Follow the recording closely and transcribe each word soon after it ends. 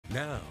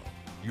Now,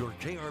 your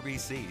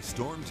KRBC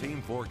Storm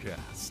Team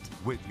forecast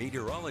with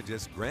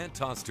meteorologist Grant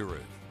Tosteru.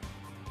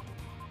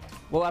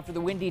 Well, after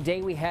the windy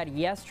day we had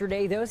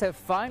yesterday, those have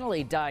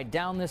finally died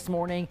down this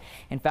morning.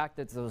 In fact,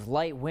 it's those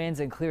light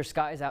winds and clear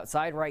skies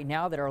outside right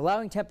now that are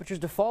allowing temperatures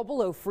to fall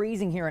below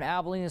freezing here in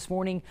Abilene this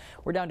morning.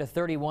 We're down to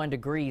 31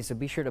 degrees, so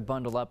be sure to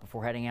bundle up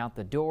before heading out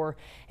the door.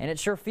 And it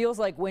sure feels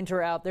like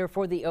winter out there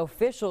for the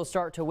official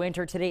start to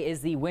winter. Today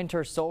is the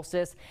winter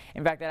solstice.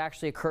 In fact, that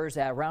actually occurs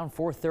at around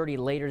 4:30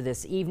 later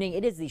this evening.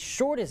 It is the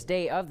shortest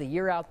day of the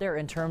year out there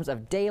in terms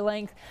of day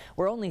length.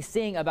 We're only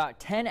seeing about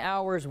 10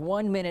 hours,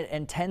 1 minute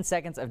and 10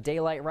 seconds of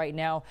daylight right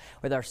now,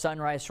 with our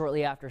sunrise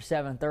shortly after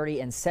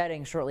 7:30 and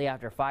setting shortly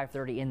after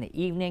 5:30 in the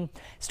evening.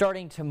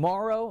 Starting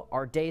tomorrow,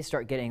 our days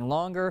start getting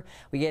longer.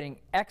 We're getting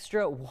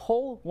extra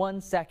whole 1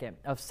 second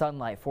of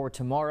sunlight for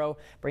tomorrow,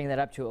 bringing that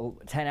up to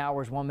 10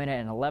 hours, 1 minute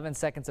and 11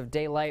 seconds of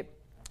daylight.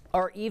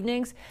 Our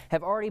evenings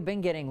have already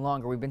been getting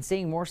longer. We've been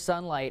seeing more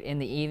sunlight in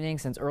the evening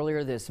since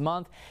earlier this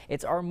month.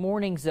 It's our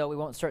mornings, though. We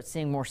won't start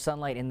seeing more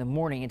sunlight in the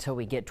morning until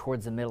we get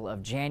towards the middle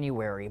of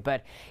January.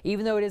 But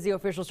even though it is the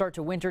official start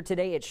to winter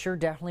today, it sure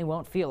definitely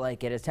won't feel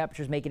like it as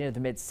temperatures make it into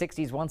the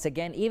mid-60s once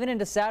again, even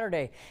into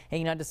Saturday,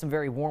 hanging on to some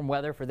very warm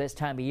weather for this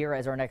time of year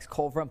as our next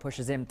cold front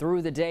pushes in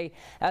through the day.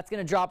 That's going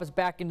to drop us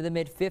back into the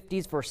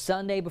mid-50s for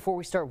Sunday before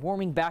we start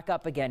warming back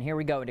up again. Here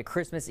we go into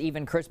Christmas Eve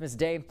and Christmas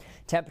Day.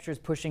 Temperatures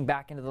pushing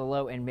back into the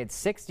low and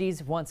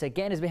mid-60s once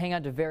again as we hang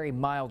on to very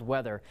mild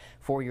weather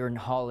for your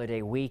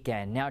holiday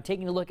weekend. Now,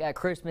 taking a look at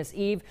Christmas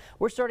Eve,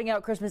 we're starting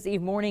out Christmas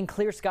Eve morning,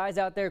 clear skies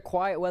out there,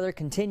 quiet weather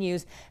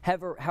continues.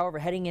 However,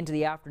 heading into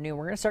the afternoon,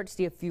 we're going to start to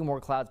see a few more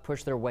clouds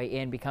push their way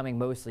in, becoming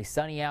mostly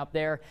sunny out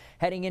there.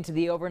 Heading into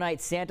the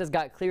overnight, Santa's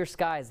got clear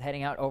skies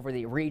heading out over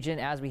the region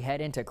as we head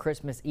into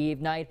Christmas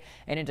Eve night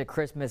and into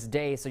Christmas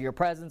Day. So your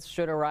presents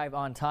should arrive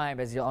on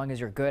time as long as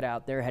you're good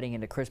out there heading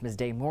into Christmas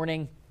Day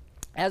morning.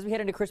 As we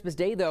head into Christmas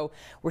Day, though,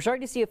 we're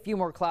starting to see a few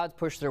more clouds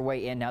push their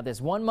way in. Now,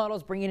 this one model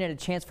is bringing in a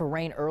chance for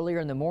rain earlier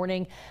in the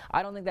morning.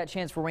 I don't think that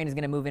chance for rain is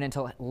going to move in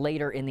until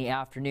later in the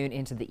afternoon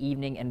into the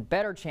evening, and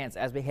better chance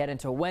as we head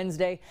into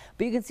Wednesday.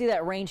 But you can see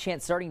that rain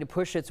chance starting to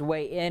push its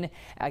way in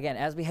again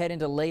as we head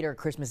into later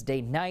Christmas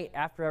Day night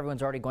after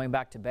everyone's already going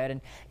back to bed, and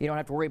you don't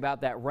have to worry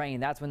about that rain.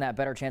 That's when that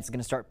better chance is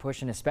going to start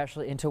pushing,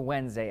 especially into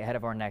Wednesday ahead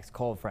of our next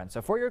cold front.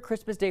 So for your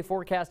Christmas Day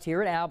forecast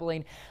here in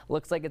Abilene,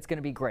 looks like it's going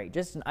to be great.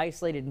 Just an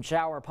isolated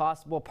shower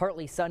possible.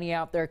 Partly sunny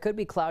out there, could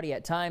be cloudy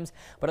at times,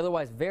 but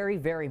otherwise very,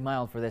 very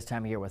mild for this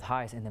time of year with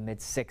highs in the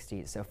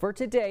mid-60s. So for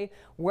today,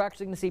 we're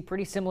actually going to see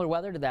pretty similar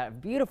weather to that.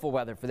 Beautiful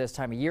weather for this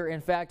time of year. In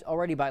fact,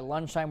 already by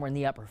lunchtime, we're in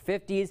the upper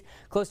 50s,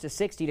 close to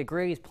 60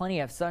 degrees, plenty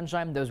of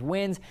sunshine. Those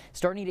winds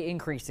starting to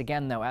increase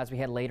again, though, as we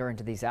head later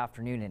into these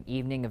afternoon and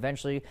evening,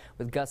 eventually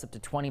with gusts up to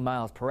 20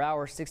 miles per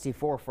hour,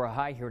 64 for a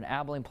high here in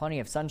Abilene.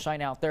 Plenty of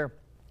sunshine out there.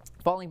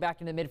 Falling back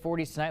into the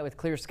mid-40s tonight with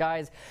clear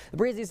skies. The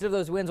breeziest of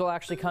those winds will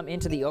actually come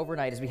into the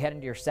overnight as we head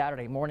into your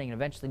Saturday morning and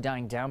eventually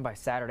dying down by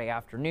Saturday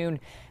afternoon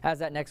as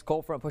that next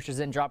cold front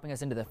pushes in, dropping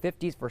us into the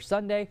 50s for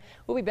Sunday.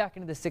 We'll be back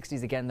into the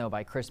 60s again, though,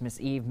 by Christmas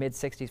Eve,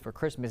 mid-60s for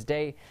Christmas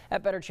Day.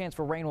 That better chance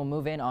for rain will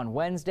move in on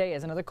Wednesday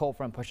as another cold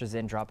front pushes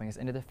in, dropping us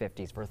into the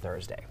 50s for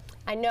Thursday.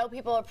 I know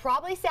people are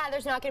probably sad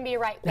there's not going to be a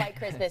white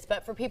Christmas,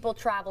 but for people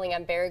traveling,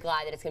 I'm very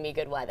glad that it's going to be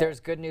good weather. There's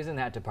good news in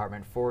that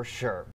department for sure.